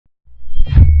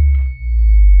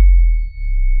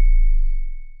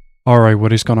Alright,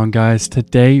 what is going on, guys?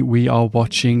 Today we are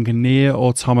watching NieR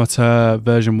Automata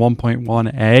version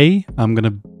 1.1a. I'm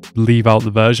going to leave out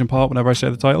the version part whenever I say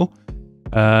the title.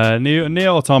 NieR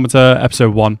Automata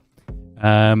episode 1.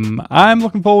 I'm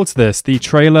looking forward to this. The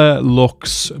trailer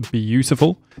looks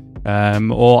beautiful.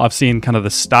 I've seen kind of the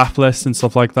staff list and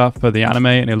stuff like that for the anime,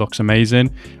 and it looks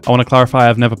amazing. I want to clarify,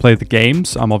 I've never played the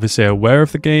games. I'm obviously aware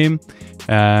of the game.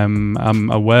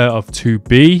 I'm aware of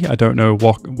 2B. I don't know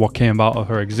what came about of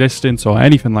her existence or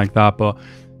anything like that, but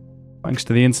thanks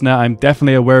to the internet, I'm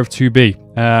definitely aware of 2B.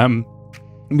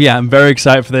 Yeah, I'm very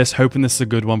excited for this, hoping this is a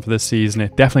good one for this season.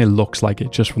 It definitely looks like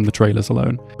it just from the trailers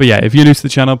alone. But yeah, if you're new to the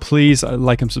channel, please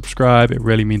like and subscribe. It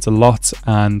really means a lot.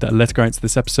 And let's go into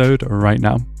this episode right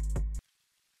now.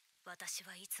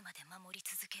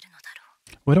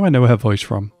 Where do I know her voice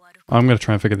from? I'm going to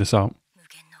try and figure this out.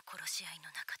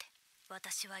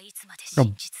 A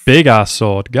big ass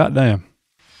sword, goddamn.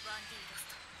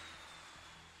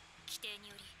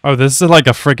 Oh, this is like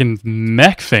a freaking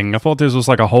mech thing. I thought this was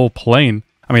like a whole plane.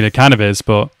 I mean, it kind of is,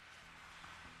 but...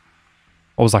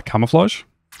 What was that, camouflage?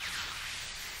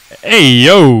 Hey,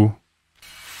 yo!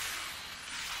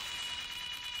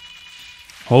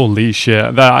 Holy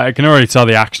shit. I can already tell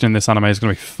the action in this anime is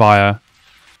going to be fire.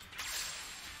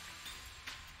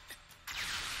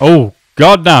 Oh,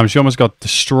 goddamn, she almost got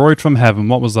destroyed from heaven.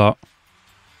 What was that?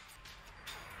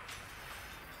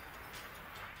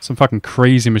 Some fucking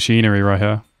crazy machinery right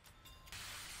here.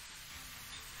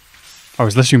 Oh,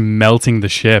 it's literally melting the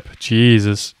ship.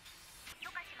 Jesus.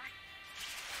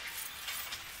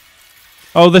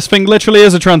 Oh, this thing literally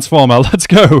is a transformer. Let's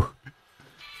go.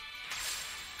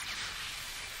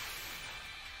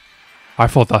 I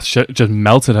thought that shit just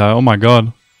melted her. Oh my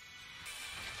god.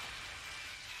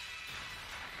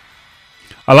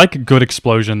 I like good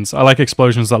explosions. I like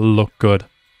explosions that look good.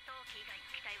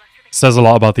 Says a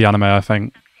lot about the anime, I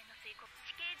think.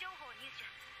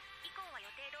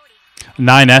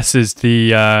 9S is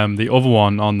the other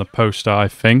one on the poster, I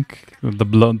think. The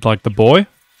blood, like the boy.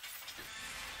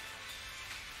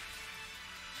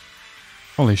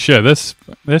 Holy shit, this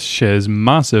shit is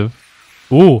massive.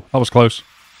 Ooh, that was close.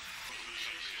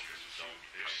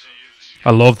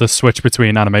 I love the switch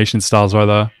between animation styles right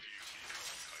there.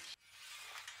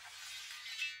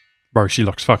 Bro, she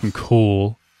looks fucking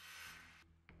cool.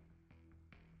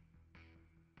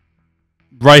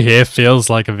 Right here feels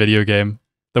like a video game.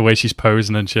 The way she's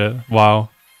posing and shit. Wow.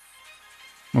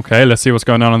 Okay, let's see what's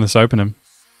going on in this opening.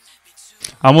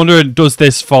 I'm wondering, does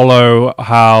this follow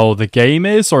how the game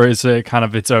is, or is it kind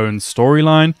of its own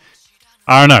storyline?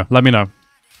 I don't know. Let me know.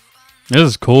 This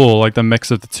is cool, like the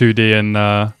mix of the 2D and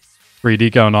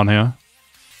 3D going on here.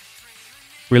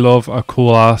 We love a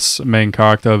cool-ass main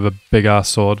character with a big-ass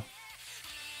sword.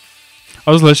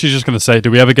 I was literally just going to say,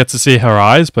 do we ever get to see her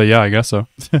eyes? But yeah, I guess so.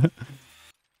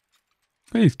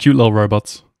 These cute little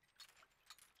robots.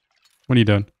 What are you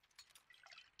doing?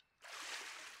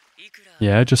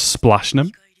 Yeah, just splashing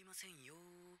him.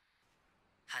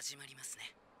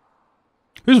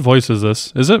 Whose voice is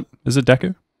this? Is it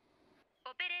Deku?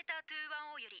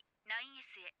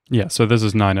 Yeah, so this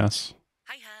is 9S.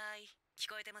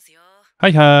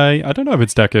 Hi hi. I don't know if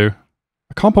it's Deku.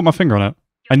 I can't put my finger on it.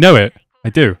 I know it. I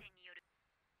do.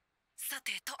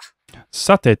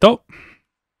 Sateto.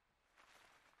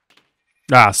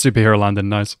 Ah, superhero landing,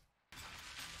 nice.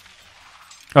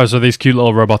 Oh, so these cute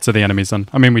little robots are the enemies then.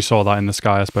 I mean, we saw that in the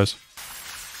sky, I suppose.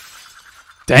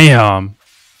 Damn.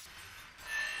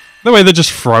 The way they're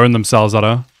just throwing themselves at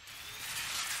her.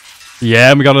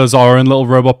 Yeah, we got our own little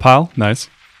robot pal. Nice.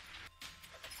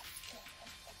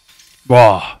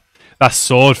 Wow. That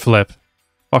sword flip.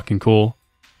 Fucking cool.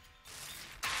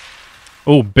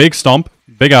 Oh, big stomp.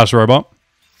 Big ass robot.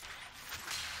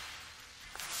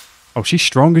 Oh, she's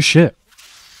strong as shit.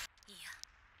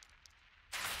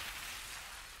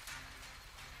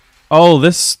 Oh,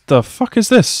 the fuck is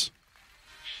this?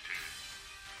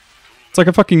 It's like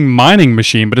a fucking mining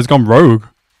machine, but it's gone rogue.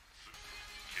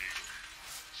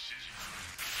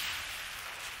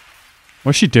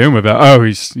 What's she doing with it? Oh,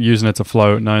 he's using it to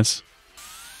float. Nice.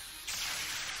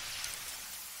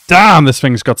 Damn, this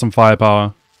thing's got some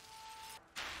firepower.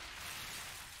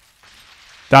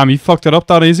 Damn, you fucked it up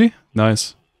that easy?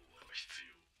 Nice.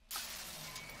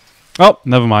 Oh,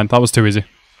 never mind. That was too easy.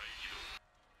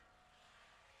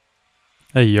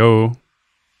 Hey, yo.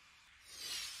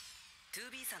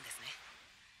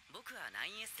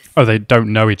 Oh, they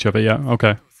don't know each other yet.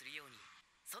 Okay.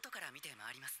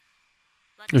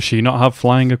 Does she not have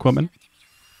flying equipment?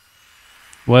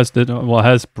 Well,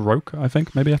 hers broke, I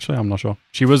think. Maybe, actually. I'm not sure.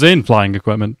 She was in flying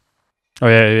equipment. Oh,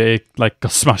 yeah. It like,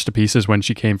 got smashed to pieces when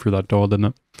she came through that door, didn't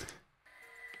it?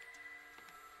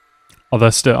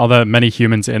 Are there many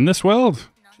humans in this world?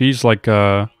 She's like,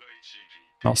 not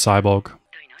cyborg.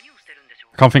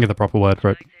 I can't think of the proper word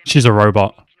for it. She's a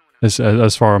robot, as far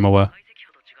as I'm aware.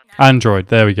 Android,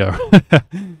 there we go.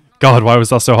 God, why was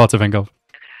that so hard to think of?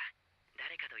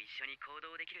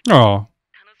 Oh,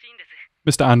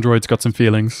 Mr. Android's got some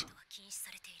feelings.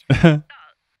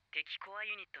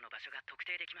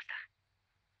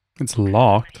 It's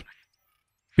locked.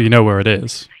 But you know where it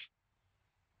is.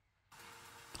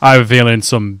 I have a feeling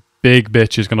some big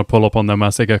bitch is going to pull up on them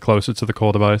as they get closer to the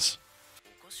core device.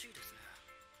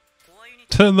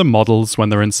 To the models when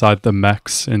they're inside the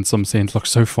mechs in some scenes look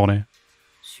so funny.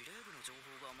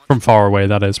 From far away,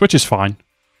 that is, which is fine.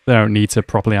 They don't need to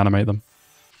properly animate them.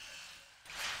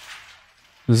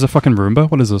 Is this a fucking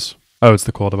Roomba? What is this? Oh, it's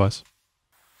the core device.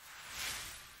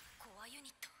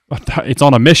 It's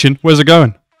on a mission. Where's it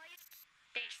going?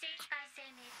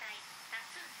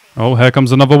 Oh, here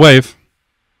comes another wave.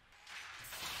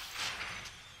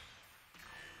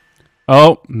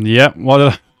 Oh, yeah.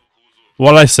 What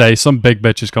did I say? Some big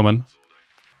bitch is coming.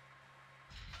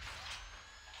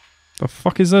 The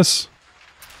fuck is this?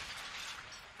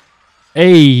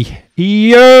 Hey,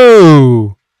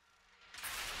 yo!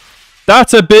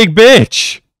 That's a big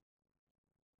bitch!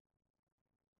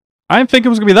 I didn't think it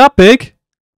was gonna be that big.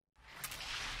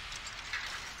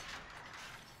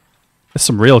 There's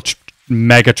some real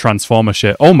mega transformer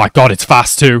shit. Oh my god, it's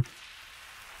fast too.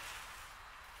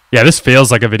 Yeah, this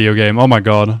feels like a video game. Oh my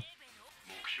god.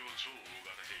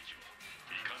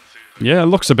 Yeah, it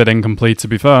looks a bit incomplete to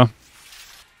be fair.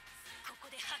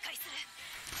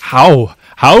 How?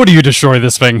 How do you destroy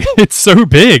this thing? It's so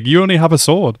big. You only have a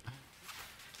sword.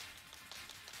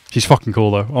 She's fucking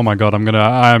cool though. Oh my god, I'm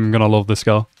gonna love this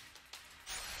girl.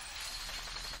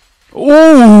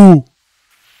 Ooh!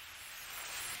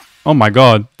 Oh my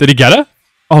god. Did he get her?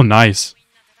 Oh, nice.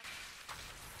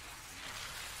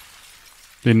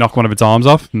 Did he knock one of its arms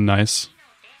off? Nice.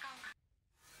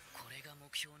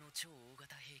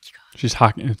 She's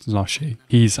hacking. It's not she.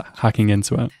 He's hacking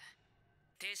into it.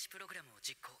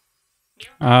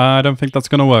 I don't think that's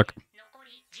gonna work.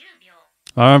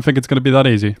 I don't think it's gonna be that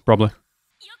easy, probably.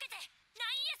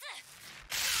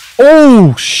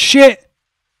 Oh, shit!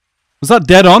 Was that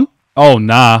dead on? Oh,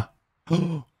 nah.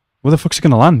 Where the fuck's he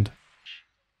gonna land?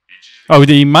 Oh,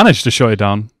 he managed to shut it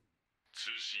down.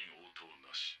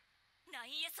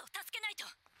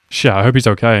 Shit, I hope he's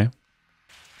okay.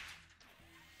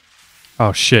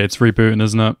 Oh shit, it's rebooting,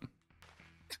 isn't it?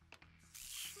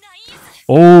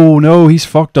 Oh no, he's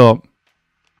fucked up.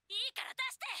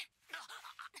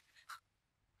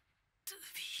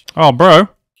 Oh bro,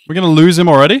 we're gonna lose him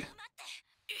already?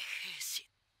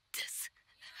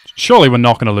 Surely we're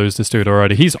not gonna lose this dude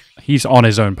already. He's on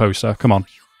his own poster, come on.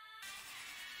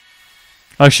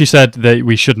 Like she said that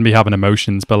we shouldn't be having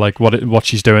emotions, but like what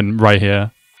she's doing right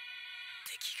here.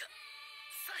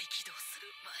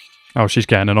 Oh, she's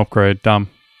getting an upgrade, damn.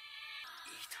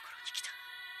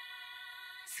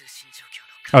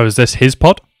 Oh, is this his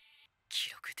pod?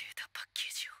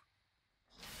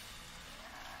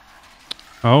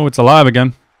 Oh, it's alive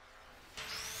again.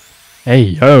 Hey,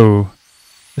 yo.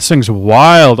 This thing's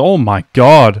wild. Oh my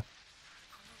god.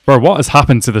 Bro, what has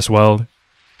happened to this world?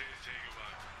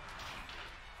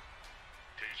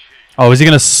 Oh, is he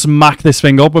going to smack this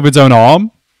thing up with its own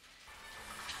arm?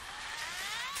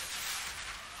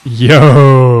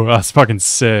 Yo, that's fucking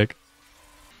sick.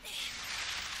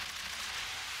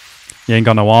 You ain't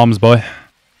got no arms, boy.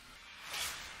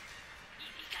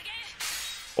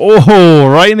 Oh,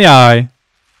 right in the eye.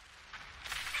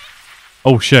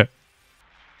 Oh, shit.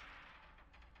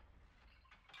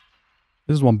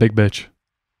 This is one big bitch.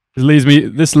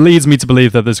 This leads me to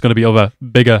believe that there's going to be other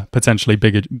potentially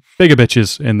bigger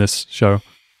bitches in this show.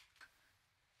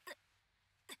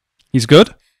 He's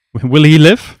good? Will he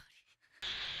live?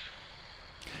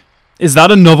 Is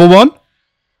that another one?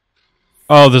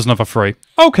 Oh, there's another 3.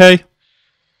 Okay.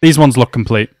 These ones look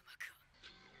complete.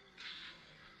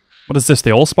 What is this,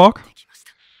 the Allspark?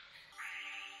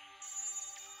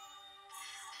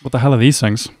 What the hell are these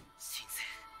things?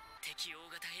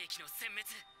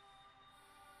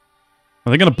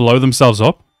 Are they going to blow themselves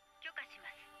up?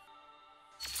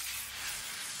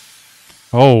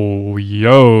 Oh,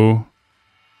 yo.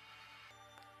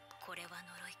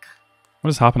 What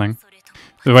is happening?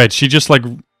 Wait, she just like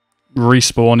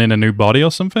respawn in a new body or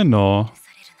something, or?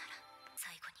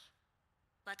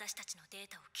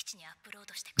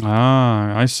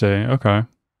 Ah, I see. Okay.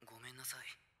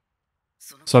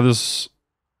 So there's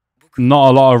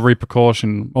not a lot of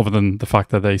repercussion other than the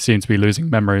fact that they seem to be losing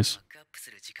memories.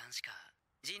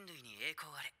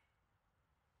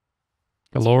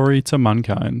 Glory to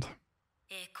mankind.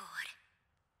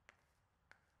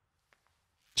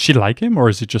 she like him, or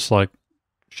is it just like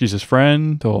she's his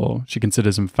friend, or she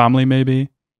considers him family, maybe?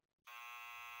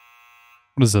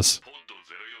 What is this?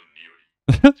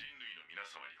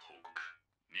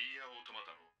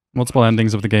 Multiple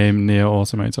endings of the game NieR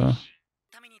Automata.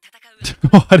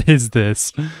 What is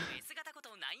this?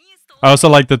 I also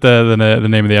like that the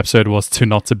name of the episode was To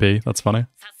Not To Be. That's funny.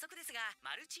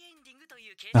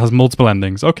 It has multiple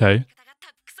endings. Okay.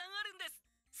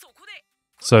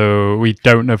 So we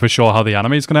don't know for sure how the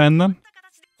anime is going to end then?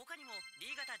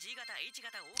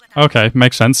 Okay,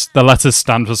 makes sense. The letters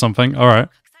stand for something. Alright.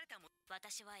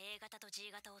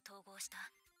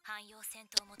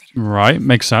 Right,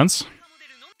 makes sense.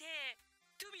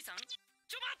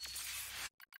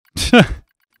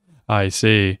 I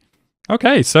see.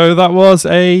 Okay, so that was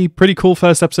a pretty cool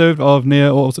first episode of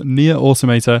NieR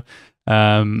Automata.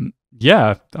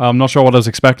 Yeah, I'm not sure what I was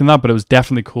expecting that, but it was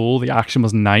definitely cool. The action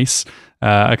was nice.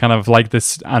 I kind of like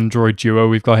this android duo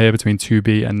we've got here between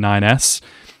 2B and 9S.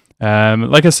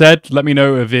 Like I said, let me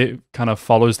know if it kind of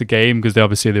follows the game, because they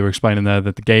were explaining there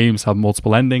that the games have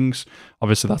multiple endings.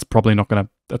 Obviously, that's probably not gonna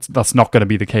that's not gonna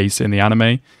be the case in the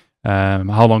anime.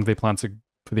 How long they plan for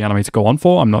the anime to go on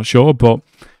for, I'm not sure, but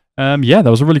yeah, that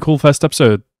was a really cool first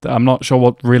episode. I'm not sure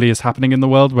what really is happening in the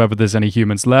world, whether there's any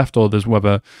humans left or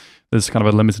whether there's kind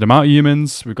of a limited amount of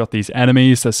humans. We've got these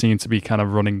enemies that seem to be kind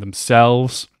of running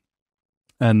themselves,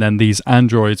 and then these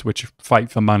androids which fight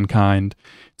for mankind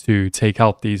to take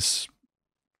out these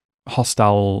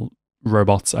hostile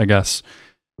robots, I guess.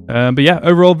 But yeah,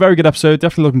 overall, very good episode.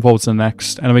 Definitely looking forward to the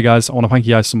next. Anyway, guys, I want to thank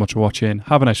you guys so much for watching.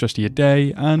 Have a nice rest of your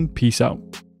day, and peace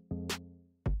out.